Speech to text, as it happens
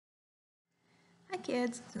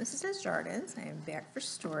kids, it's Mrs. Jardins. I am back for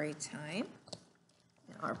story time.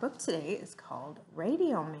 And our book today is called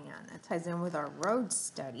Radio Man. It ties in with our road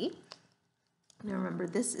study. Now remember,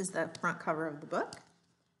 this is the front cover of the book.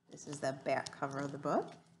 This is the back cover of the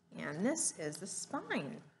book. And this is the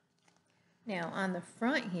spine. Now on the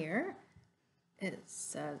front here, it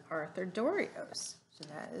says Arthur Dorios. So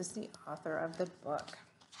that is the author of the book.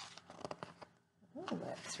 Oh,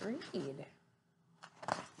 let's read.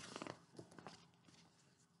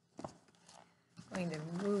 I'm going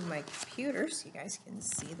to move my computer so you guys can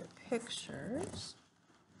see the pictures.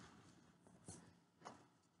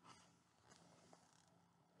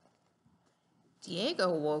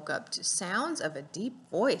 Diego woke up to sounds of a deep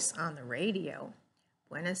voice on the radio.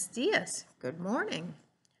 Buenos dias, good morning.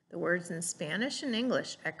 The words in Spanish and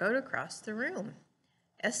English echoed across the room.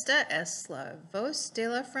 Esta es la voz de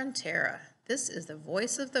la frontera. This is the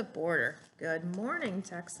voice of the border. Good morning,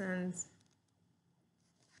 Texans.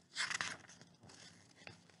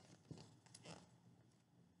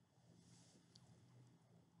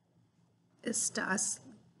 ¿Estás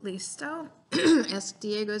listo? asked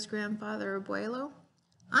Diego's grandfather, Abuelo.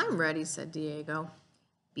 I'm ready, said Diego.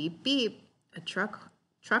 Beep, beep. A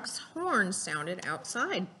truck's horn sounded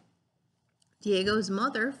outside. Diego's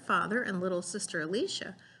mother, father, and little sister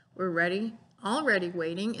Alicia were already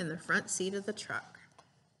waiting in the front seat of the truck.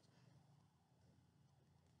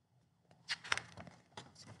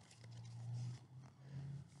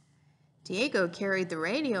 Diego carried the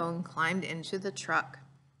radio and climbed into the truck.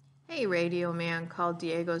 Hey, Radio Man, called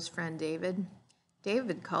Diego's friend David.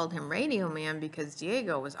 David called him Radio Man because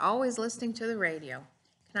Diego was always listening to the radio.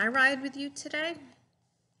 Can I ride with you today?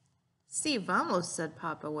 Si, vamos, said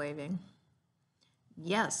Papa, waving.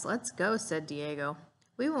 Yes, let's go, said Diego.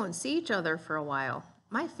 We won't see each other for a while.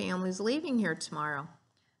 My family's leaving here tomorrow.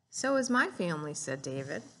 So is my family, said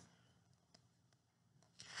David.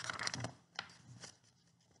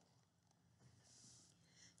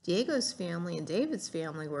 Diego's family and David's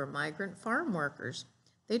family were migrant farm workers.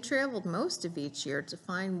 They traveled most of each year to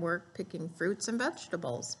find work picking fruits and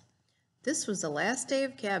vegetables. This was the last day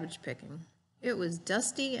of cabbage picking. It was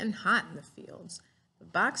dusty and hot in the fields. The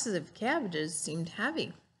boxes of cabbages seemed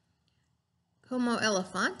heavy. Como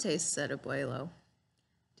elefantes, said Abuelo.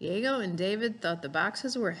 Diego and David thought the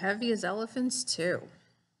boxes were heavy as elephants, too.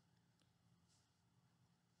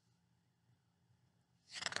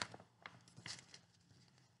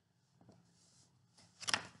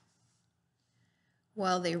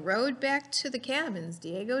 While they rode back to the cabins,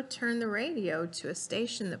 Diego turned the radio to a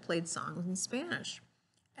station that played songs in Spanish.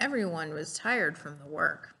 Everyone was tired from the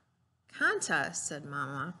work. Canta, said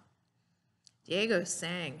Mama. Diego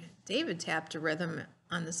sang. David tapped a rhythm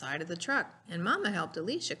on the side of the truck, and Mama helped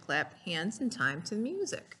Alicia clap hands in time to the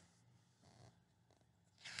music.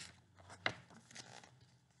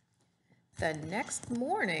 The next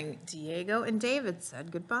morning, Diego and David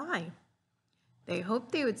said goodbye. They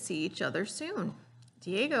hoped they would see each other soon.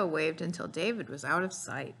 Diego waved until David was out of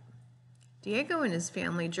sight. Diego and his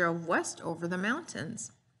family drove west over the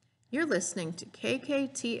mountains. You're listening to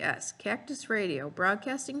KKTS, Cactus Radio,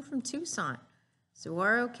 broadcasting from Tucson,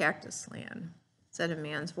 Saguaro Cactus Land, said a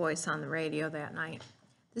man's voice on the radio that night.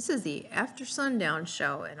 This is the After Sundown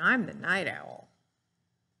show, and I'm the night owl.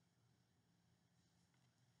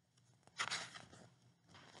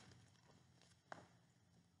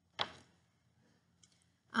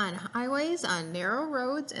 On highways, on narrow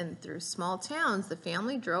roads, and through small towns, the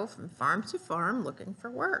family drove from farm to farm looking for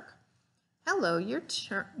work. Hello, you're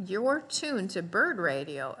tuned to Bird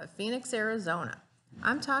Radio of Phoenix, Arizona.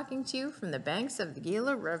 I'm talking to you from the banks of the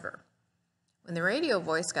Gila River. When the radio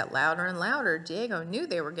voice got louder and louder, Diego knew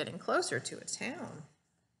they were getting closer to a town.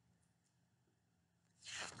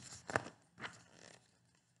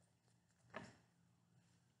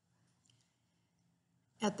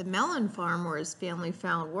 At the melon farm where his family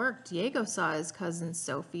found work, Diego saw his cousins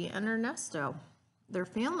Sophie and Ernesto. Their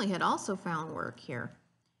family had also found work here.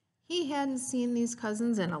 He hadn't seen these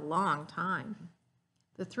cousins in a long time.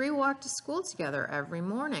 The three walked to school together every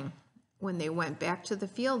morning. When they went back to the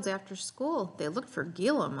fields after school, they looked for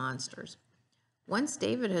Gila monsters. Once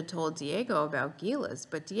David had told Diego about Gilas,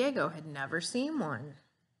 but Diego had never seen one.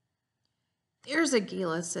 There's a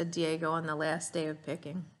Gila, said Diego on the last day of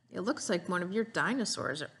picking. It looks like one of your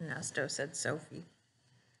dinosaurs, Ernesto, said Sophie.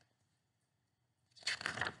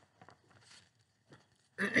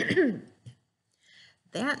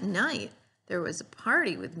 That night, there was a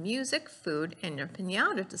party with music, food, and a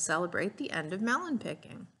piñata to celebrate the end of melon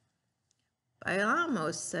picking.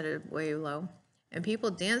 Bailamos, said Abuelo, and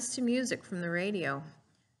people danced to music from the radio.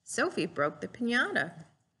 Sophie broke the piñata.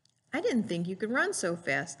 I didn't think you could run so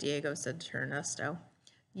fast, Diego said to Ernesto.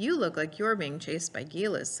 You look like you're being chased by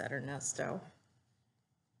Gilas, said Ernesto.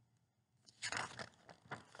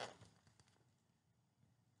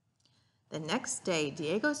 The next day,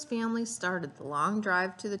 Diego's family started the long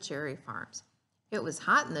drive to the cherry farms. It was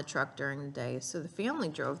hot in the truck during the day, so the family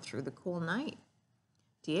drove through the cool night.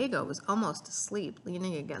 Diego was almost asleep,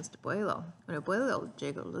 leaning against Abuelo, when Abuelo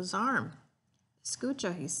jiggled his arm.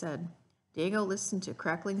 Escucha, he said. Diego listened to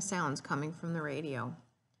crackling sounds coming from the radio.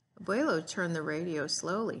 Abuelo turned the radio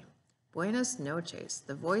slowly. Buenas noches.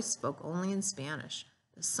 The voice spoke only in Spanish.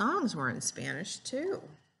 The songs were in Spanish, too.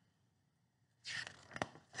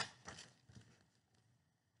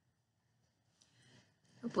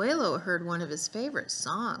 Abuelo heard one of his favorite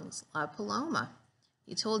songs, La Paloma.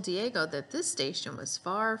 He told Diego that this station was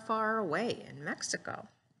far, far away in Mexico.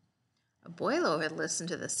 Abuelo had listened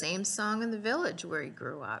to the same song in the village where he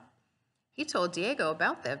grew up. He told Diego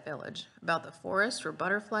about that village, about the forest where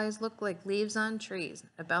butterflies looked like leaves on trees,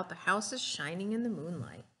 about the houses shining in the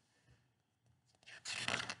moonlight.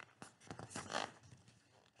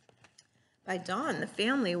 By dawn, the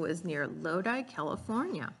family was near Lodi,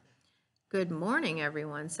 California. Good morning,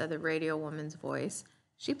 everyone, said the radio woman's voice.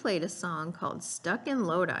 She played a song called Stuck in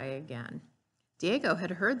Lodi Again. Diego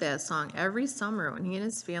had heard that song every summer when he and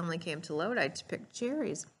his family came to Lodi to pick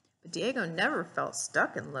cherries. But Diego never felt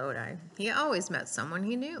stuck in Lodi. He always met someone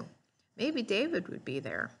he knew. Maybe David would be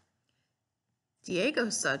there. Diego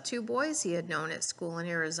saw two boys he had known at school in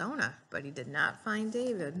Arizona, but he did not find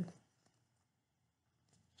David.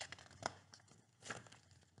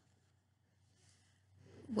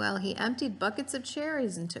 While he emptied buckets of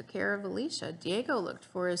cherries and took care of Alicia, Diego looked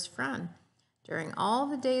for his friend. During all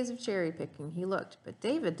the days of cherry picking, he looked, but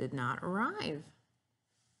David did not arrive.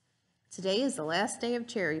 Today is the last day of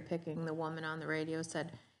cherry picking, the woman on the radio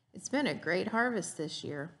said. It's been a great harvest this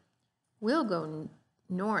year. We'll go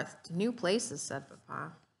north to new places, said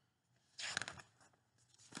Papa.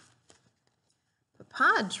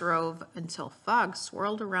 Papa drove until fog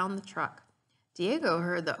swirled around the truck. Diego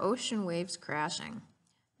heard the ocean waves crashing.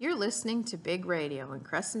 You're listening to Big Radio in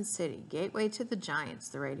Crescent City, gateway to the Giants,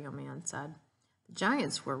 the radio man said. The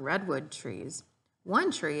Giants were redwood trees. One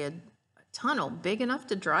tree had a tunnel big enough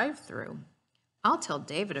to drive through. I'll tell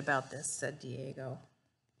David about this, said Diego.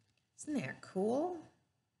 Isn't that cool?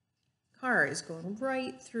 Car is going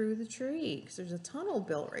right through the tree because there's a tunnel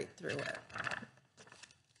built right through it.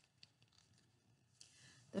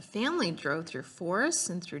 The family drove through forests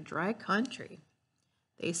and through dry country.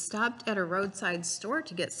 They stopped at a roadside store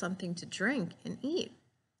to get something to drink and eat.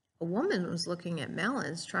 A woman was looking at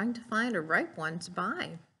melons, trying to find a ripe one to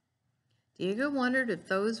buy. Diego wondered if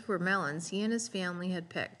those were melons he and his family had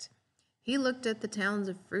picked. He looked at the towns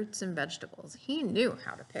of fruits and vegetables. He knew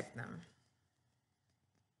how to pick them.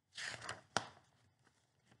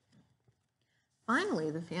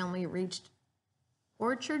 Finally, the family reached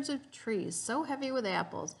orchards of trees so heavy with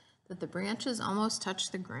apples that the branches almost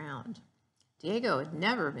touched the ground. Diego had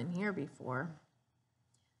never been here before.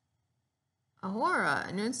 Ahora,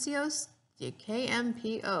 anuncios de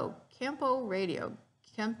KMPO, Campo Radio,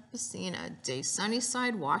 Campesina de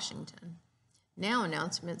Sunnyside, Washington. Now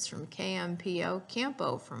announcements from KMPO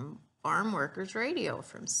Campo from Farm Workers Radio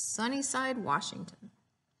from Sunnyside, Washington.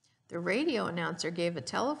 The radio announcer gave a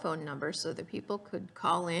telephone number so that people could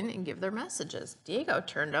call in and give their messages. Diego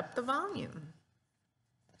turned up the volume.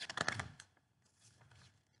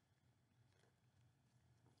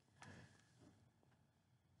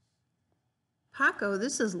 Paco,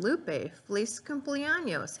 this is Lupe. Feliz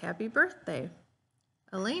cumpleaños. Happy birthday.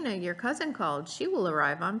 Elena, your cousin called. She will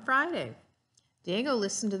arrive on Friday. Diego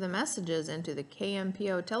listened to the messages and to the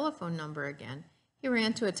KMPO telephone number again. He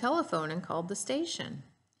ran to a telephone and called the station.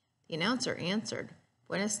 The announcer answered.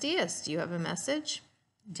 Buenos dias. Do you have a message?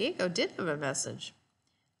 Diego did have a message.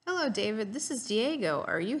 Hello, David. This is Diego.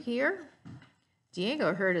 Are you here?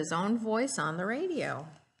 Diego heard his own voice on the radio.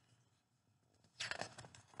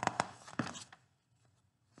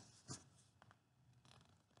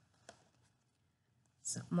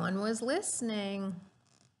 Someone was listening.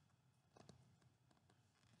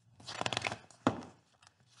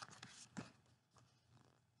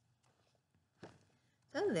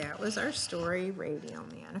 So that was our story, Radio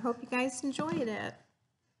Man. I hope you guys enjoyed it.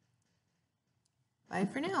 Bye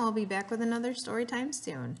for now. I'll be back with another story time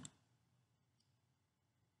soon.